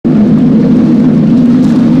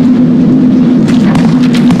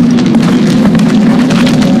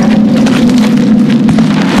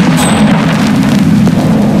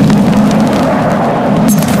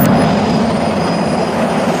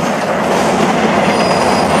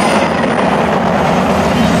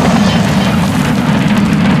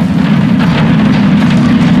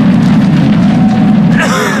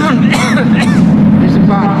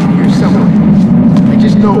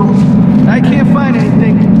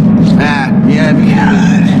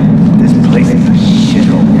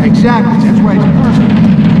Exactly, that's why it's perfect.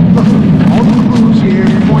 Look, all the clues here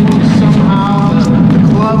point to somehow the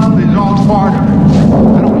club is all part of it.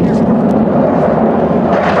 I don't care.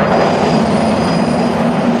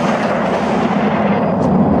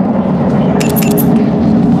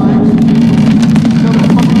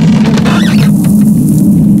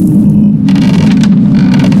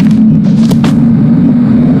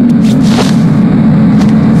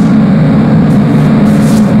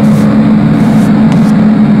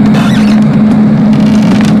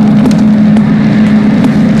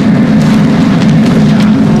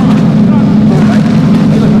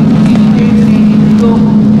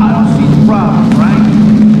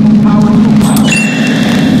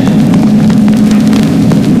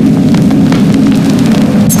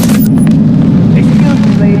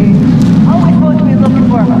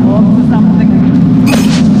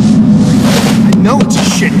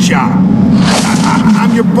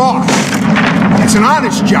 I'm your boss. It's an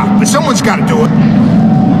honest job, but someone's got to do it.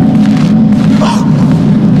 Oh,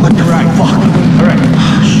 what the fuck? All right.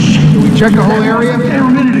 Shit. Did we check the whole area? Yeah,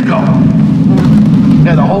 a minute ago.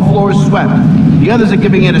 Yeah, the whole floor is swept. The others are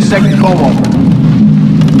giving it a second comb-over.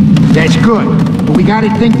 That's good, but we got to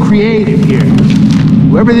think creative here.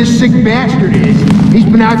 Whoever this sick bastard is, he's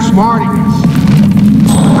been outsmarting us.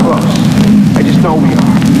 Close. I just know we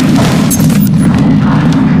are.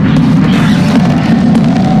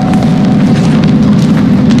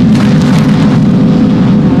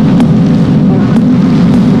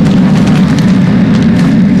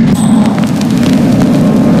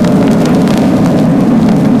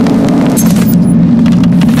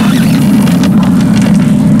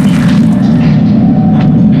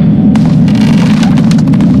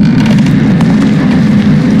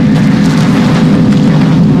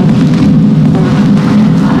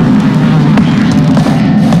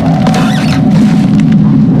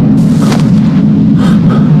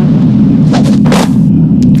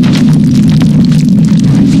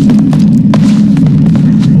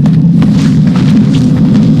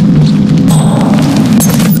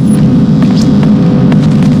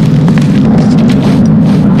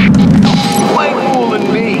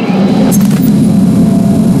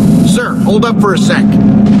 Hold up for a sec.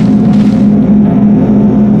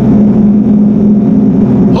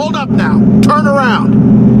 Hold up now. Turn around.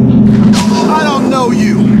 I don't know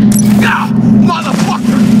you. Now,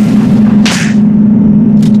 motherfucker!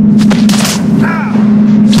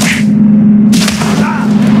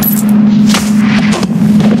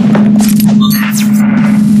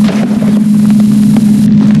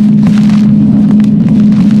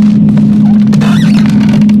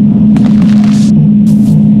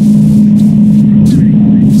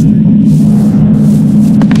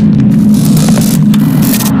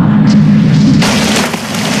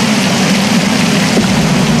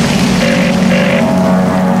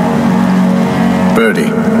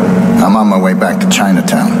 Birdie, I'm on my way back to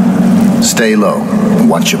Chinatown. Stay low and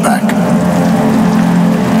watch your back.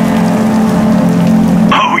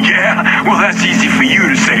 Oh, yeah? Well, that's easy for you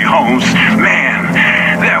to say, Holmes. Man,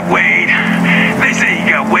 that Wade, they say you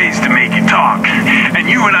got ways to make you talk. And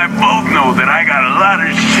you and I both know that I got a lot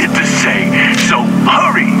of shit to say. So,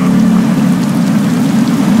 hurry!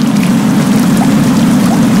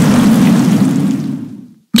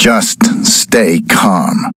 Just stay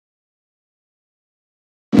calm.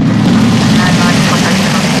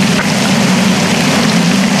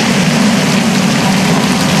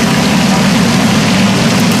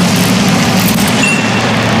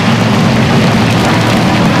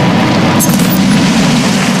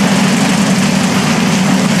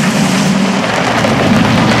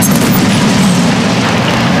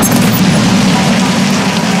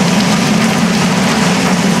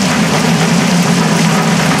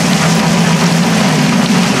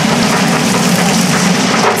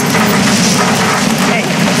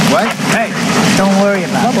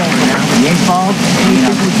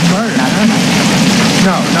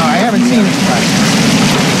 No, I haven't seen it.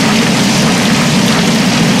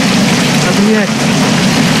 Nothing yet.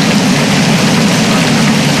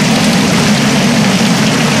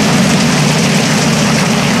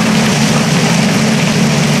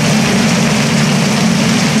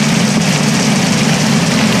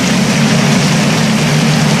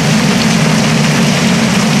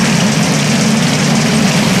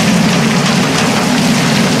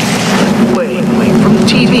 Wait, from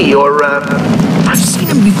TV or, I've seen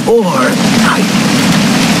him before.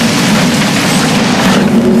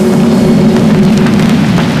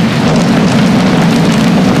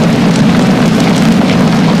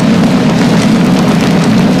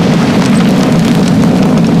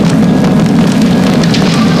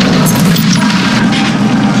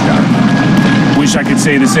 Wish I could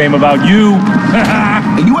say the same about you.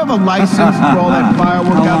 And you have a license for all that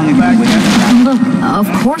firework out the back? Look, of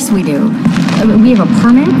course we do. We have a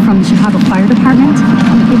permit from the Chicago Fire Department.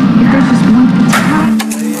 If there's just one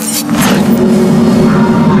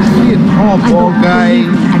See a tall, bald guy,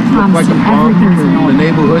 look like a bum in the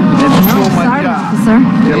neighborhood. Sorry, officer.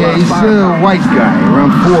 Yeah, he's a white guy, around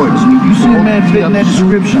 40. You see a man fitting that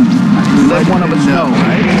description? Let one of us know,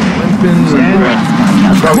 right? Limping,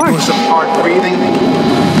 probably doing some hard breathing.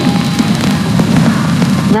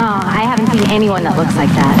 No, I haven't seen anyone that looks like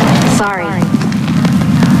that. Sorry.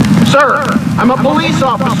 Sir, I'm a police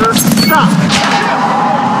officer. Stop!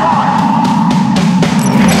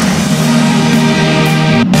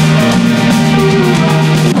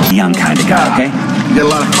 Young kind of guy, okay? You got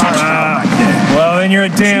a lot of fire back there. Well, then you're a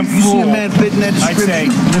damn You see fool. a man fitting that I'd say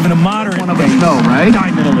description? live in a moderate One of us age. know, right?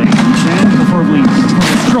 Die middle age. Preferably with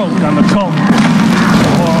a stroke on the coat.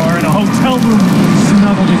 Or in a hotel room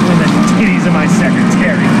snuggled between the titties of my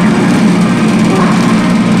secretary.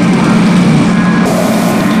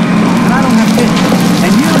 And I don't have kids.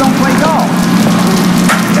 And you don't play golf.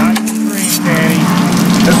 Not great, Danny.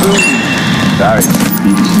 Sorry.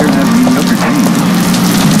 You sure have mediocre taste.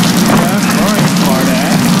 Yeah, sorry, smart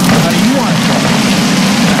ass. How do you want it?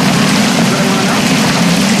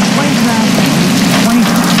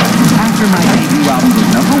 After my debut album was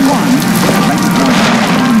 #1, I'd like to throw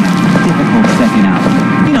a difficult second album.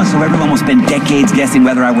 You know, so everyone will spend decades guessing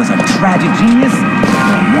whether I was a tragic genius or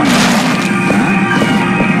a wonderful.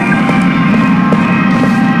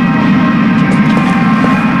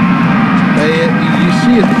 You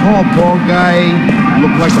see a tall, bald guy,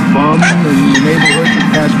 look like a bum in the neighborhood the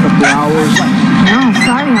past couple hours. No,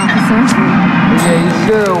 sorry, officer. Yeah, he's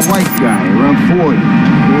a white guy, around 40.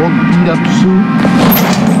 Old beat-up suit.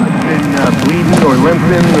 I've been bleeding or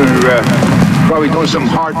limping or probably doing some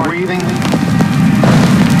hard breathing.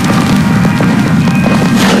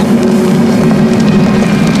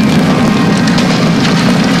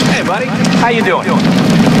 Hey, buddy. How you doing?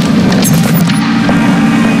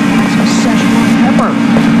 Pepper.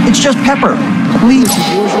 It's just pepper. Please.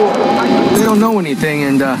 They don't know anything,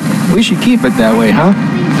 and we should keep it that way, huh?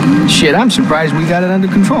 Shit, I'm surprised we got it under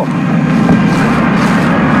control.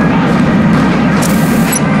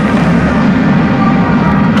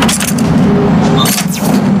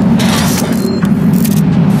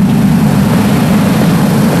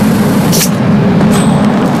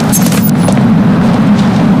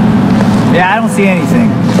 Yeah, I don't see anything.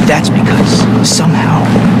 That's because, somehow,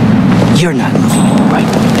 you're not looking in the right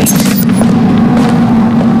place.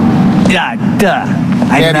 Yeah, duh.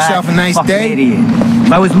 Have yourself a nice day? Idiot.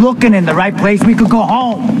 If I was looking in the right place, we could go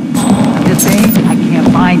home. The thing, I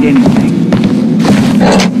can't find anything.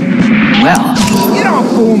 Well, You don't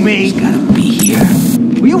fool me. it's gotta be here.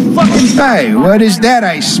 Will you fucking... Hey, what is that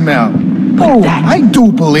I smell? Oh, that... I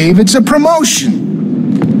do believe it's a promotion.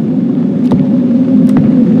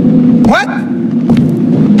 What?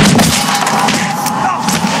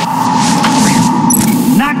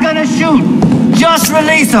 Not gonna shoot. Just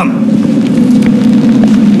release him.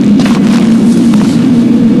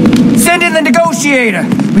 Send in the negotiator.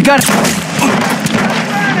 We got...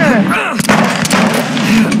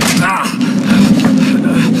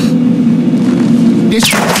 This...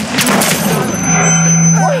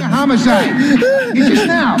 Homicide. You just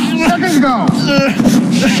now. Seconds ago.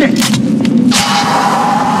 Shit.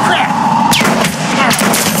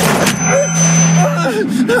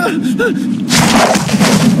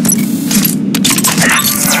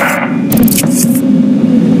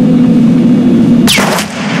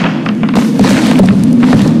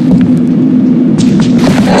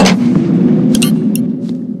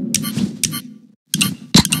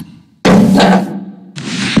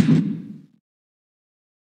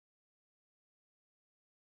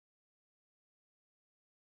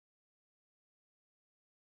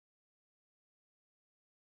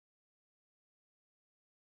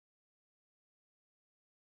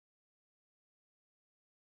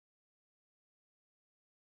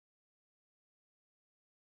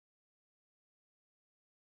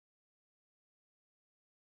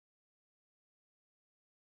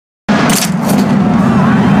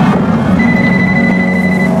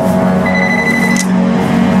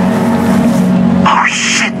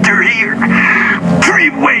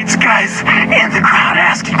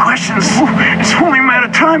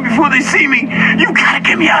 Before they see me, you gotta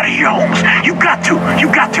get me out of here, Holmes. You got to,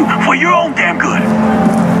 for your own damn good.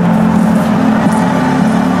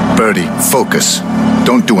 Birdie, focus.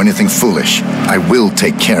 Don't do anything foolish. I will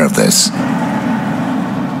take care of this.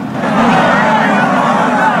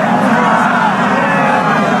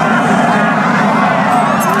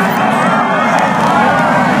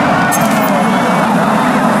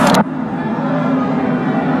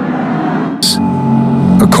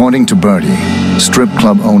 According to Birdie, strip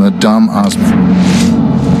club owner Dom Osmond